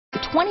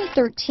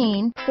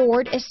2013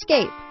 Ford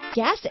Escape.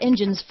 Gas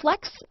engines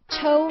flex,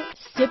 tow,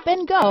 sip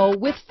and go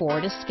with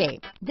Ford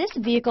Escape. This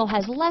vehicle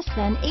has less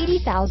than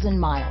 80,000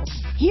 miles.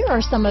 Here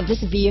are some of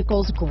this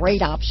vehicle's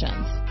great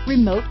options: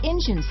 remote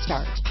engine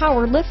start,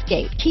 power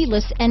liftgate,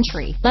 keyless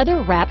entry,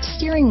 leather wrapped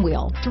steering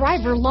wheel,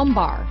 driver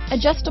lumbar,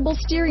 adjustable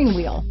steering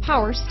wheel,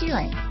 power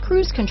steering,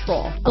 cruise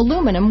control,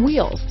 aluminum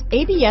wheels,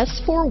 ABS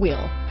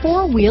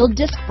four-wheel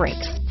disc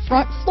brakes,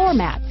 front floor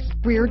mats,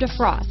 rear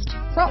defrost,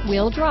 front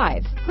wheel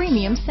drive,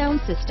 premium sound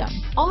system,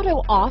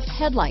 auto off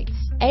headlights,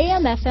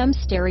 AM/FM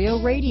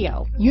stereo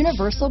radio,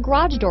 universal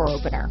garage door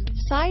opener,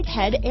 side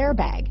head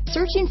airbag.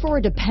 Searching for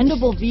a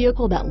dependable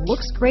vehicle that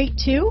looks great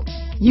too?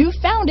 You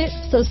found it,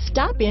 so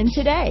stop in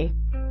today.